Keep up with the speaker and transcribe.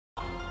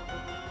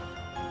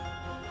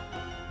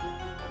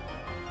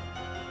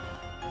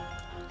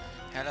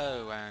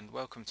Hello and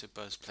welcome to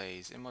Buzz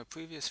Plays. In my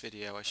previous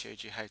video I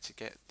showed you how to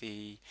get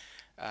the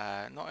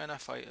not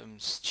enough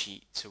items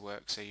cheat to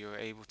work, so you're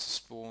able to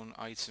spawn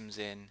items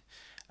in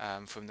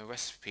from the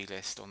recipe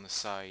list on the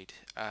side.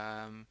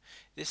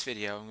 This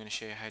video I'm going to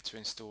show you how to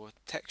install a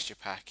texture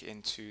pack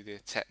into the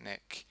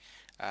Technic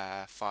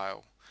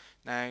file.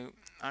 Now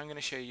I'm going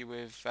to show you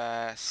with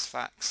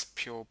Sfax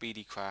Pure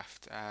BD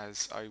Craft,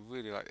 as I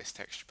really like this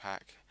texture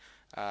pack.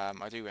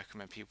 I do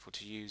recommend people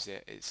to use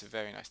it. It's a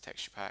very nice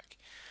texture pack.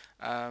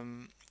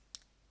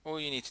 All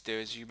you need to do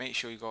is you make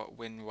sure you got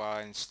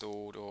WinRAR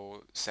installed or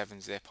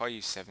 7-zip. I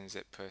use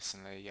 7-zip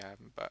personally,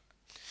 but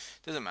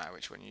it doesn't matter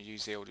which one you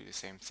use, they all do the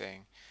same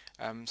thing.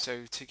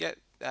 So to get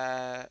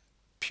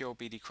Pure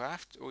BD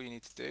Craft, all you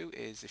need to do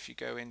is, if you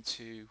go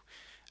into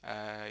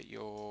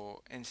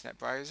your internet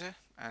browser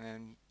and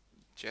then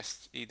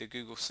just either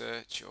Google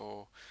search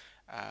or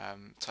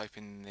type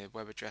in the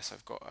web address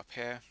I've got up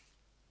here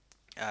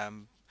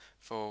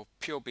for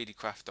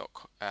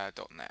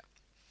purebdcraft.net.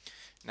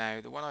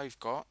 Now the one I've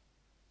got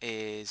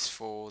is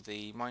for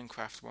the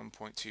Minecraft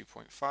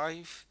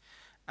 1.2.5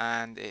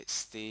 and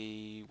it's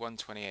the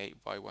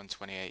 128 by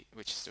 128,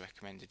 which is the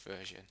recommended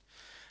version.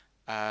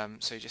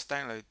 So just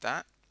download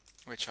that,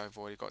 which I've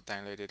already got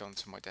downloaded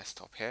onto my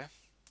desktop here,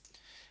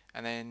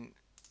 and then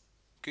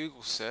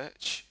Google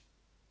search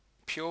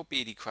Pure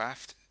BD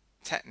Craft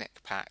Technic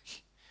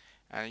pack,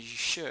 and you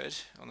should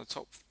on the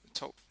top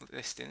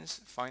listings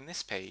find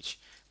this page,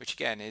 which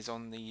again is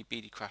on the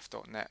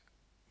BDcraft.net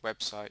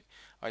website.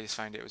 I just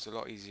found it was a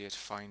lot easier to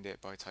find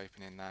it by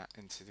typing in that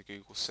into the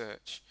Google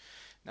search.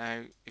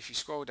 Now if you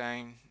scroll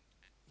down,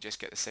 just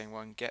get the same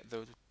one, get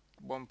the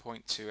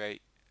 1.28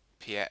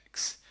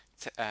 px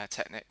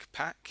Technic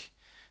pack,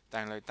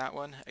 download that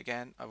one.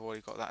 Again, I've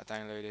already got that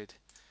downloaded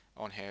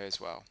on here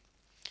as well.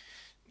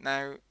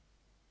 Now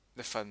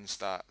the fun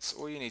starts.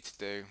 All you need to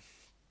do,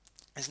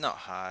 it's not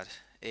hard,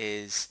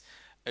 is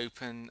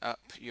open up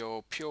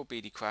your Pure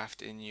BD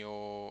Craft in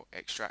your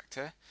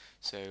extractor,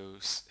 so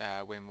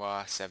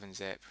WinRAR,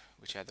 7-zip,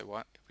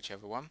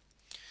 whichever one.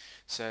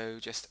 So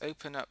just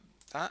open up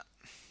that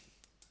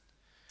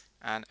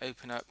and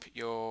open up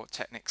your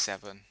Technic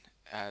 7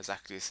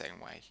 exactly the same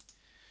way.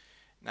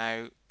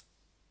 Now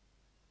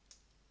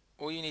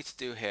all you need to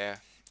do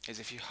here is,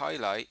 if you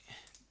highlight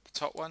the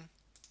top one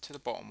to the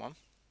bottom one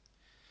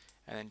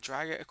and then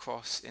drag it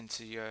across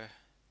into your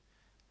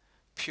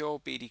Pure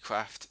BD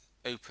Craft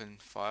open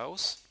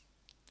files.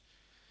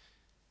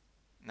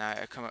 Now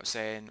it'll come up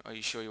saying, are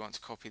you sure you want to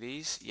copy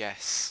these?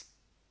 Yes.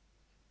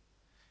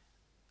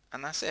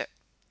 And that's it.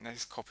 And I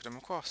just copied them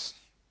across.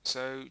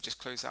 So just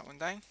close that one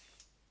down.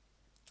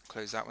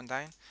 Close that one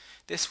down.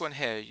 This one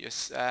here, your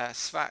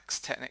Sfax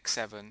Technic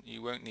 7,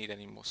 you won't need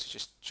anymore, so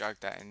just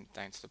drag that in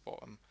down to the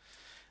bottom.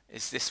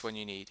 It's this one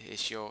you need.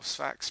 It's your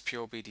Sfax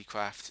Pure BD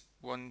Craft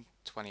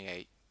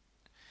 128.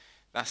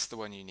 That's the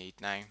one you need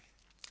now.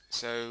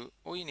 So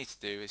all you need to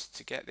do is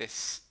to get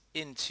this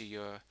into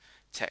your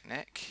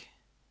Technic,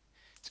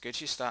 to go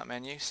to your start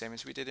menu, same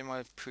as we did in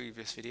my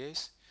previous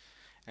videos,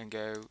 and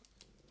go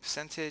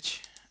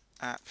percentage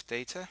app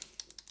data,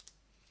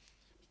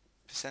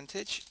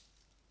 percentage,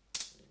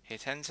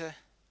 hit enter,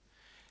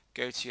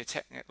 go to your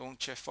Technic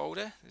launcher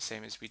folder, the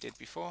same as we did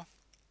before,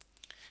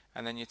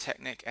 and then your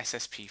Technic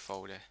SSP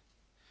folder.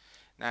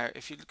 Now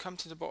if you come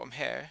to the bottom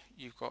here,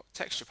 you've got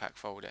texture pack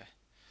folder.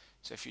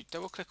 So if you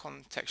double click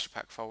on texture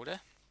pack folder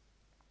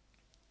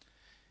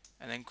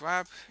and then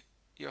grab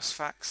your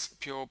Sfax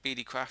Pure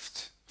BD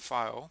Craft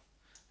file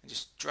and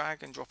just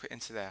drag and drop it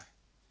into there,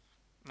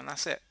 and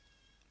that's it.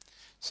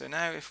 So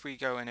now if we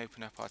go and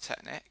open up our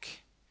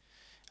Technic,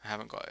 I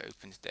haven't got it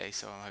open today,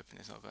 so I'm hoping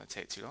it's not going to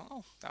take too long.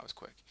 Oh, that was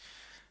quick.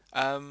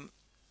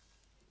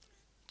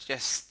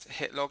 Just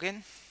hit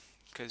login,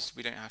 because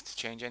we don't have to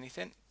change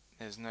anything.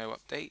 There's no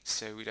updates,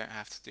 so we don't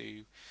have to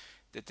do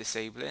the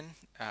disabling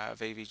of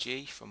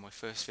AVG from my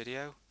first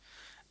video,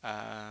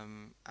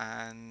 and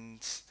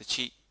the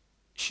cheat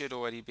should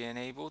already be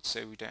enabled,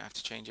 so we don't have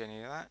to change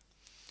any of that.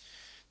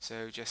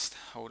 So just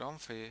hold on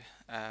for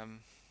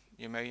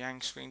your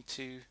Mojang screen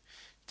to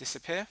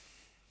disappear.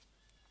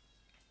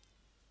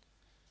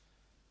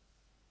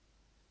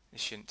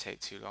 This shouldn't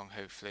take too long,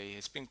 hopefully.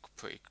 It's been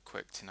pretty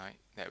quick tonight.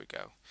 There we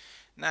go.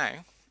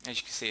 Now, as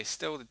you can see, it's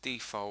still the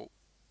default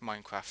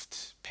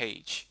Minecraft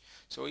page.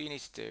 So all you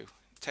need to do,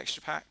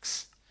 texture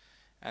packs,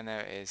 and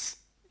there it is,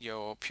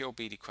 your Pure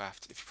BD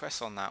Craft. If you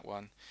press on that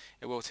one,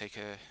 it will take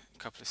a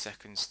couple of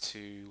seconds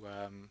to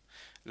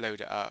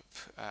load it up.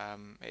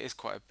 It is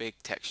quite a big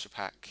texture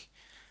pack.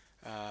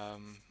 I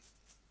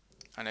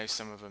know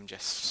some of them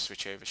just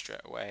switch over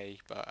straight away,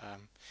 but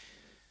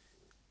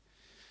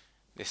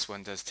this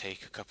one does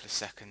take a couple of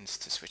seconds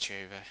to switch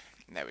over.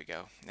 There we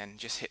go. And then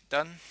just hit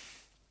done,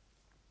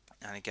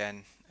 and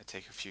again it'll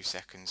take a few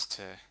seconds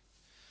to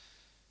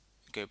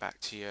go back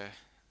to your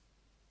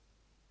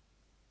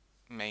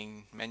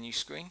main menu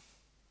screen.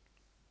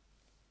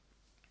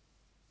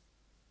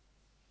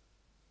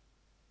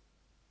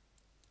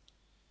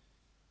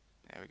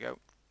 There we go.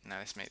 Now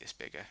let's make this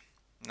bigger.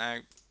 Now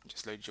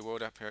just load your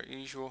world up here as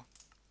usual,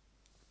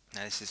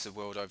 Now this is the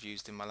world I've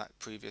used in my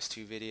previous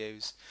two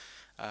videos.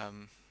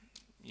 Um,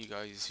 you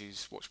guys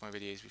who's watched my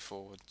videos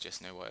before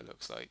just know what it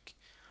looks like.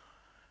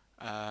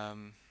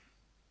 Um,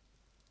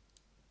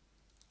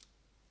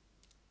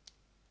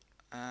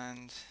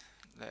 and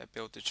let it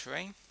build the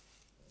terrain.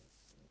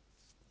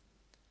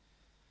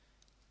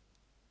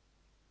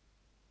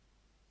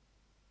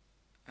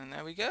 And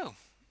there we go.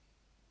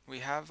 We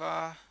have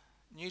our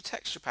new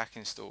texture pack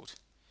installed.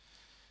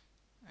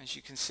 As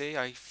you can see,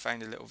 I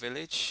found a little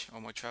village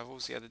on my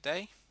travels the other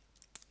day.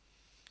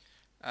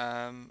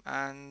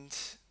 And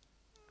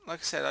like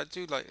I said, I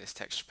do like this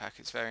texture pack.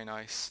 It's very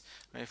nice.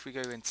 I mean, if we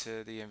go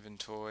into the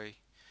inventory,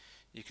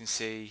 you can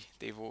see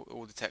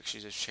all the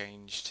textures have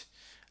changed.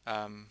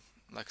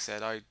 Like I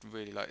said, I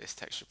really like this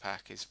texture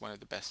pack. It's one of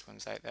the best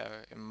ones out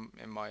there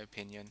in my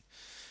opinion.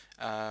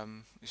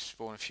 We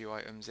spawn a few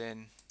items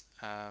in.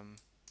 I'll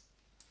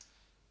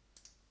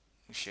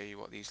show you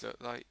what these look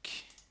like.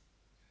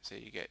 So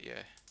you get your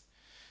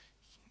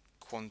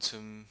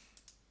quantum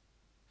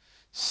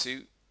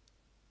suit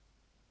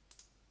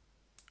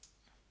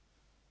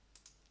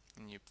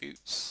and your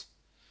boots.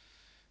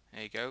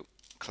 There you go.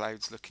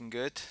 Cloud's looking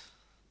good.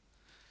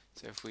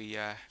 So if we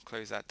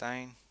close that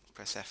down,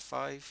 press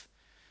F5.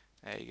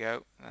 There you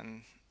go.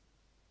 And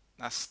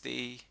that's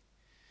the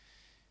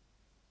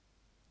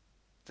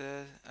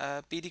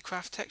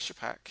BDcraft Texture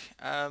Pack.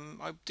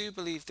 I do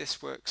believe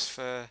this works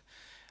for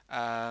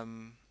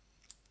um,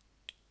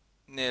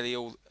 nearly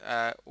all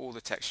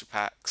the texture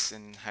packs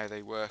and how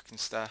they work and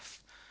stuff.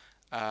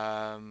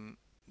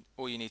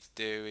 All you need to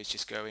do is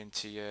just go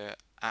into your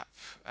app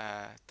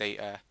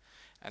data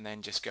and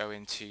then just go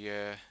into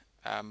your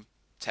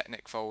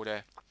Technic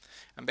folder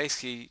and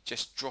basically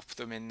just drop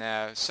them in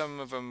there. Some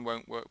of them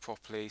won't work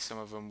properly, some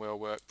of them will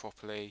work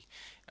properly.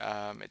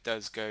 It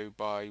does go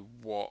by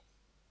what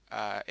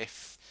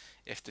if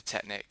the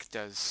Technic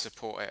does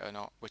support it or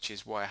not, which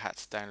is why I had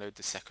to download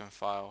the second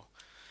file.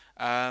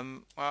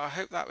 Well, I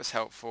hope that was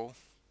helpful.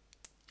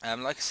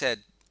 Like I said,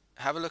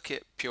 have a look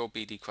at Pure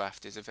BD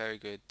Craft. It's a very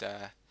good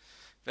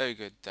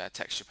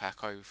texture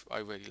pack. I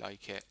really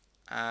like it.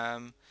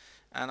 And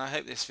I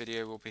hope this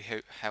video will be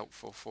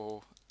helpful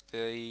for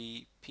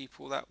the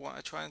people that want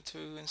to try to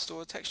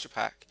install a texture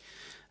pack.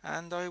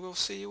 And I will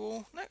see you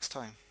all next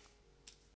time.